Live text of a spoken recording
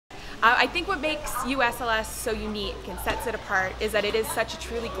I think what makes USLS so unique and sets it apart is that it is such a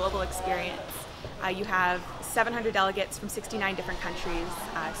truly global experience. You have 700 delegates from 69 different countries,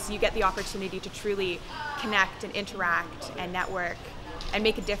 so you get the opportunity to truly connect and interact and network and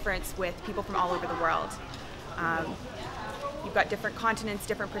make a difference with people from all over the world. You've got different continents,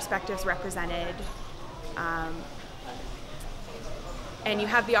 different perspectives represented, and you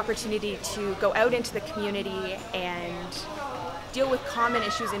have the opportunity to go out into the community and deal with common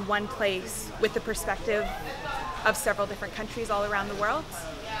issues in one place with the perspective of several different countries all around the world.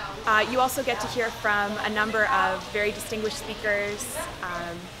 You also get to hear from a number of very distinguished speakers,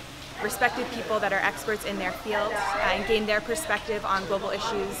 respected people that are experts in their field, and gain their perspective on global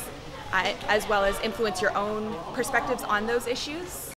issues, as well as influence your own perspectives on those issues.